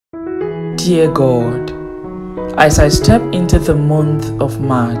Dear God, as I step into the month of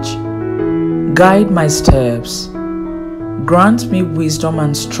March, guide my steps, grant me wisdom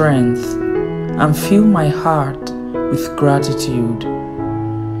and strength, and fill my heart with gratitude.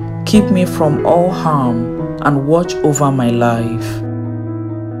 Keep me from all harm and watch over my life.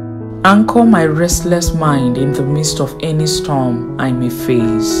 Anchor my restless mind in the midst of any storm I may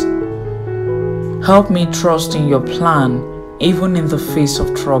face. Help me trust in your plan even in the face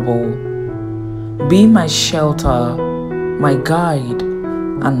of trouble. Be my shelter, my guide,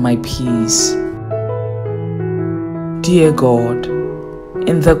 and my peace. Dear God,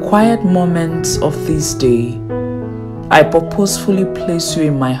 in the quiet moments of this day, I purposefully place you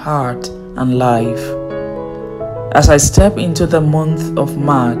in my heart and life. As I step into the month of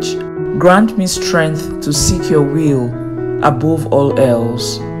March, grant me strength to seek your will above all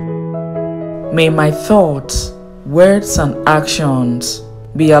else. May my thoughts, words, and actions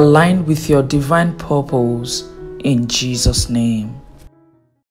be aligned with your divine purpose in Jesus' name.